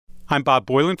I'm Bob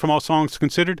Boylan from All Songs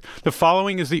Considered. The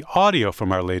following is the audio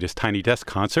from our latest Tiny Desk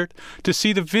concert. To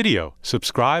see the video,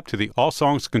 subscribe to the All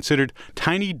Songs Considered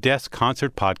Tiny Desk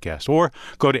Concert podcast or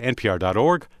go to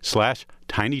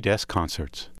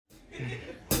npr.org/tinydeskconcerts.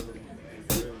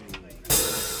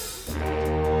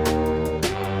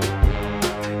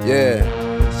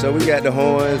 Yeah, so we got the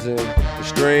horns and the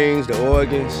strings, the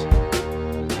organs,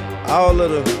 all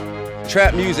of the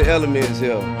trap music elements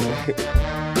here.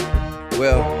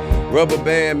 Well, rubber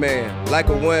band man, like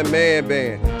a one-man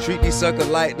band. Treat these suckers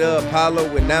like the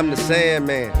Apollo when I'm the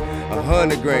Sandman.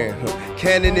 100 grand,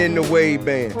 cannon in the wave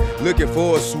band. Looking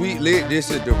for a sweet lick,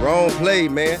 this is the wrong play,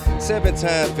 man.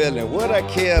 7-time felon, what I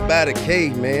care about a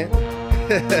caveman?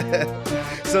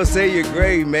 So say you're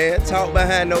great, man. Talk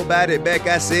behind nobody back,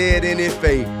 I said in his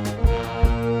face.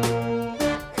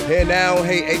 And I don't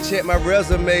hate, hey, check my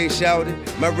resume, shouted.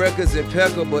 My record's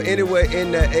impeccable, anywhere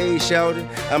in the A, shouted.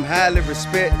 I'm highly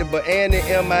respectable, and the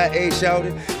MIA,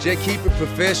 shouted. Just keep it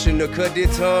professional, cut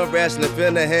this tongue wrestling,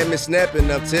 finna have me snapping,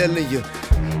 I'm telling you.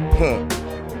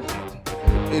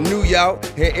 In New York,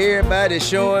 and everybody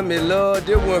showing me love,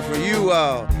 this one for you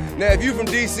all. Now, if you from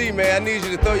DC, man, I need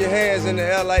you to throw your hands in the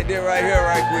air like that right here,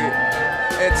 right quick.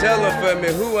 And tell them for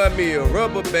me who I'm here,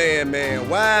 rubber band man,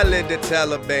 wild at the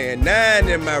Taliban, 9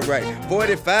 in my right,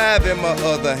 45 in my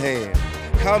other hand.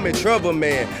 Call me trouble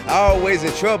man, always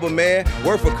in trouble man,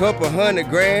 worth a couple $100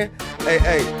 grand.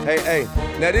 Hey.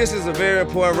 Now this is a very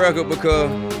important record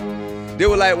because this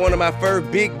was like one of my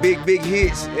first big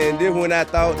hits, and this when I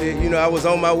thought that, I was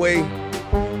on my way.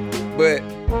 But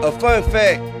a fun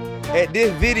fact, at this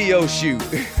video shoot,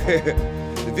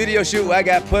 the video shoot where I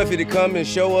got Puffy to come and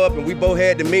show up, and we both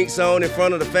had the minks on in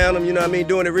front of the Phantom,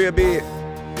 doing it real big.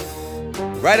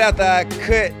 Right after I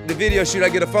cut the video shoot, I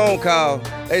get a phone call.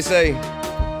 They say,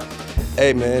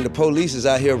 hey man, the police is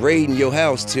out here raiding your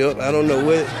house, Tip. I don't know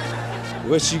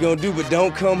what you gonna do, but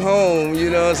don't come home, you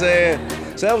know what I'm saying?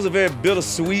 So that was a very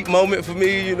bittersweet moment for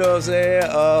me, you know what I'm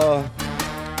saying?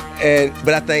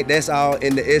 But I think that's all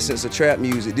in the essence of trap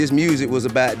music. This music was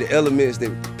about the elements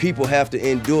that people have to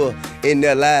endure in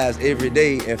their lives every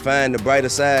day and find the brighter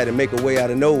side and make a way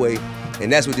out of no way.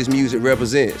 And that's what this music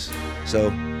represents.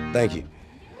 So, thank you.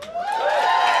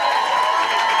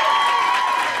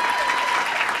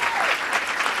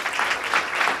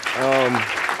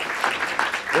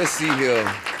 Let's see here.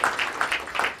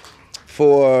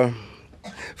 For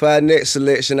our next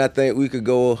selection, I think we could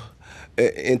go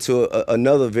into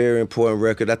another very important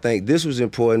record. I think this was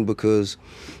important because,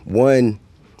 one,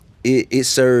 it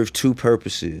served two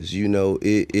purposes.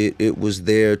 It was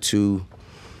there to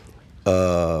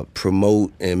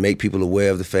promote and make people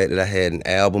aware of the fact that I had an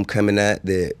album coming out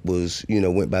that was,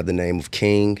 went by the name of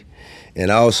King,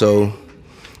 and also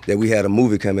that we had a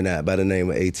movie coming out by the name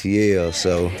of ATL.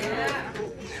 So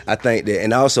I think that,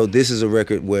 and also this is a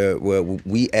record where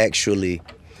we actually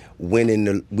went in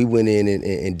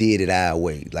and did it our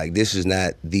way. Like, this is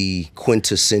not the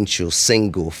quintessential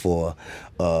single for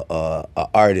a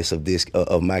artist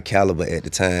of my caliber at the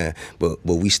time, but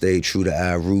we stayed true to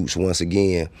our roots once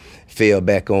again, fell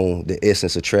back on the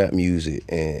essence of trap music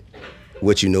and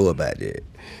what you know about that.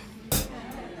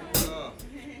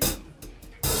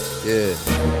 Yeah.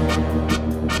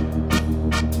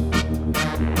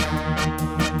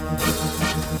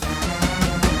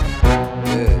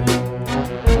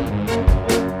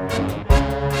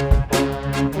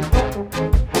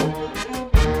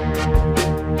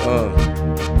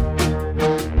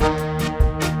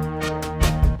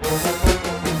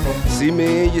 See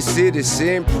me in your city,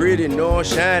 sitting pretty, know I'm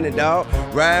shining, dawg.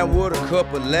 Riding with a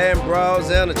couple Land Bras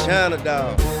and a China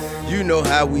dog. You know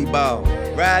how we ball.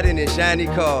 Riding in shiny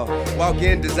car, walk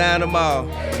in designer mall.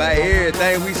 Buy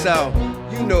everything we saw.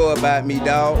 You know about me,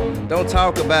 dawg. Don't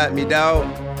talk about me, dawg.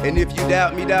 And if you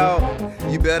doubt me, dawg,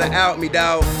 you better out me,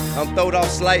 dawg. I'm throwed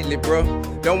off slightly, bro.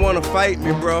 Don't wanna fight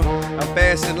me, bro. I'm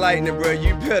fast as lightning, bro.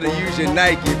 You better use your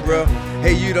Nike, bro.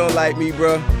 Hey, you don't like me,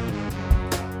 bro.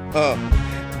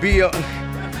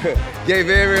 Gave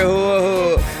every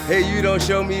hood. Hey, you don't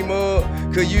show me more,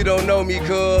 cause you don't know me,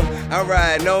 cuz. I'm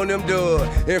riding on them doors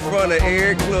in front of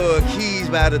every club, keys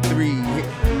by the 3.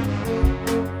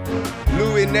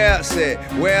 Louis knapsack,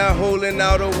 where I'm holding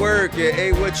all the work at.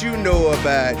 Hey, what you know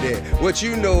about that? What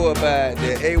you know about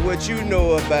that? Hey, what you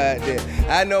know about that?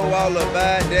 I know all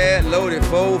about that. Loaded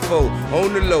 4-4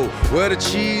 on the low. Where the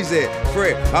cheese at?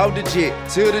 Fresh off the jet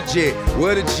to the jet.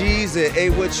 Where the cheese at? Hey,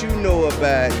 what you know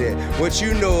about that? What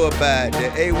you know about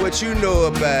that? Hey, what you know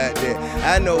about that?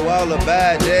 I know all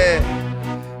about that.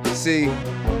 See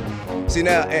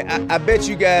now, I bet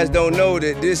you guys don't know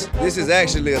that this is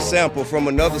actually a sample from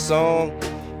another song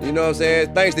You know what I'm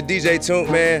saying? Thanks to DJ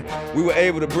Toomp, man, we were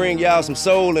able to bring y'all some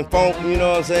soul and funk, you know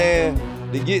what I'm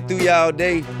saying, to get through y'all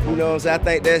day. You know what I'm saying? I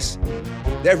think that's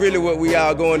really what we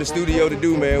all go in the studio to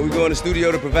do, man. We go in the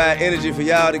studio to provide energy for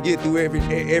y'all to get through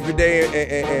every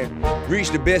day and reach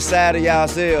the best side of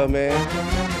y'allself, man.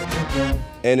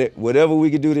 And whatever we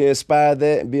can do to inspire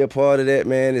that and be a part of that,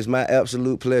 man, is my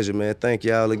absolute pleasure, man. Thank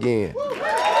y'all again.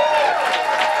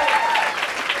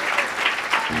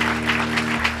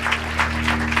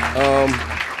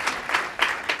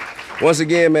 Once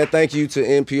again, man, thank you to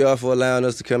NPR for allowing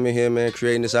us to come in here, man,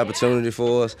 creating this opportunity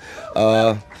for us.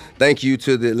 Thank you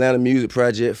to the Atlanta Music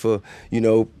Project for,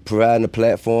 providing a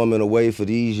platform and a way for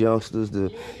these youngsters to,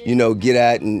 get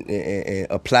out and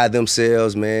apply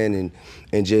themselves, man,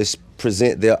 and just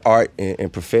present their art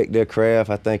and perfect their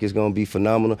craft. I think it's going to be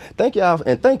phenomenal. Thank y'all,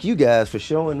 and thank you guys for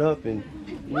showing up and,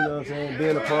 being a part of this today.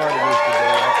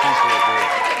 I appreciate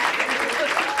that.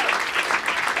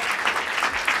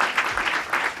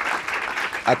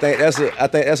 I think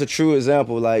that's a true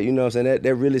example. Like,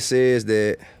 that really says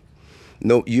that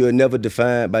you are never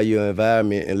defined by your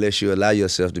environment unless you allow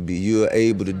yourself to be. You are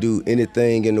able to do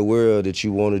anything in the world that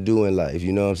you want to do in life.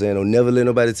 You know what I'm saying? Don't never let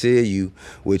nobody tell you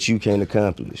what you can't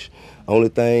accomplish. Only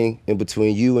thing in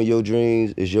between you and your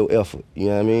dreams is your effort. You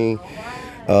know what I mean?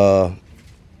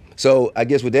 So I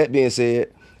guess with that being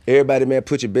said, everybody, man,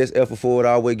 put your best effort forward.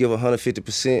 Always give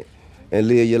 150% and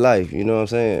live your life. You know what I'm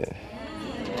saying?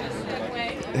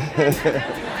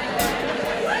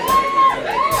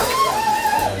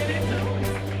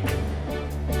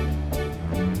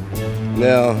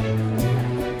 Now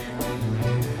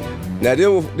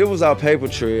this was our paper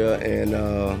trail, and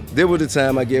this was the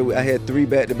time I had 3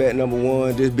 back-to-back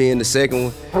 #1, this being the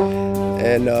second one.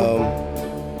 And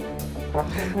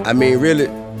I mean, really,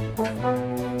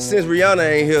 since Rihanna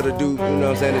ain't here to do, to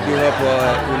do her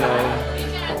part,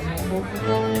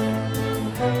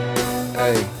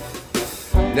 hey.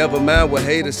 Never mind what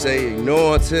haters say,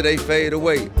 ignore until they fade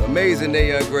away. Amazing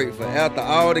they ungrateful, after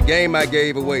all the game I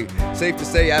gave away. Safe to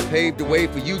say I paved the way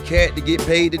for you, cat, to get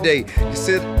paid today.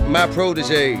 Consider my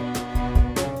protege.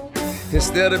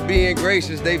 Instead of being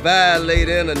gracious, they violate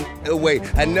in a way.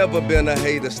 I never been a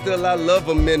hater, still I love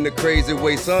them in the crazy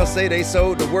way. Some say they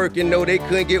sold the work and know they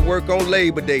couldn't get work on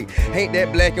Labor Day. Ain't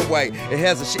that black and white, it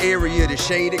has an area that's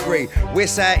shaded gray.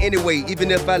 West side anyway,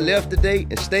 even if I left today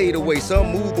and stayed away.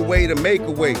 Some moved away to make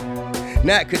a way.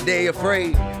 Not 'cause they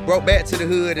afraid, brought back to the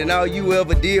hood and all you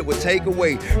ever did was take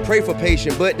away. Pray for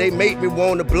patience, but they make me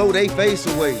wanna blow they face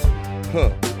away.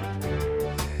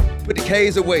 Put the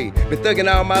K's away. Been thugging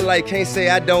all my life, can't say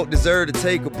I don't deserve to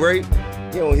take a break.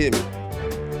 You don't hear me.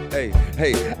 Hey,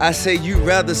 I say you'd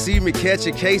rather see me catch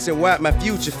a case and watch my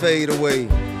future fade away.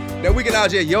 Now we can all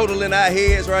just yodel in our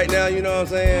heads right now, you know what I'm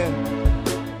saying?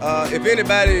 If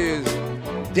anybody is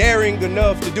daring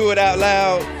enough to do it out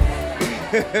loud,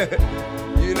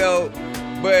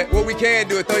 but what we can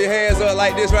do is throw your hands up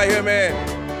like this right here, man.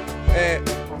 And,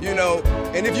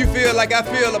 and if you feel like I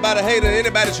feel about a hater,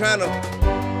 anybody trying to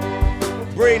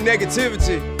bring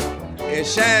negativity and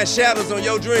shine shadows on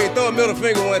your dream, throw a middle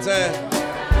finger one time.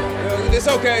 It's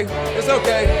okay. It's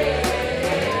okay.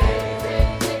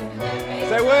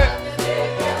 Say what?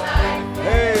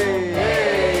 Hey,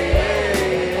 hey,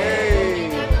 hey,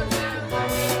 hey.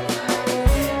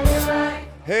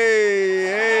 Hey,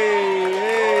 hey,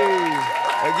 hey.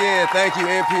 Again, thank you,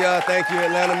 NPR. Thank you,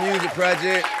 Atlanta Music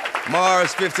Project.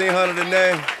 Mars 1500 a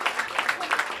name.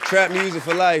 Trap music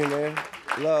for life, man.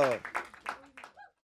 Love.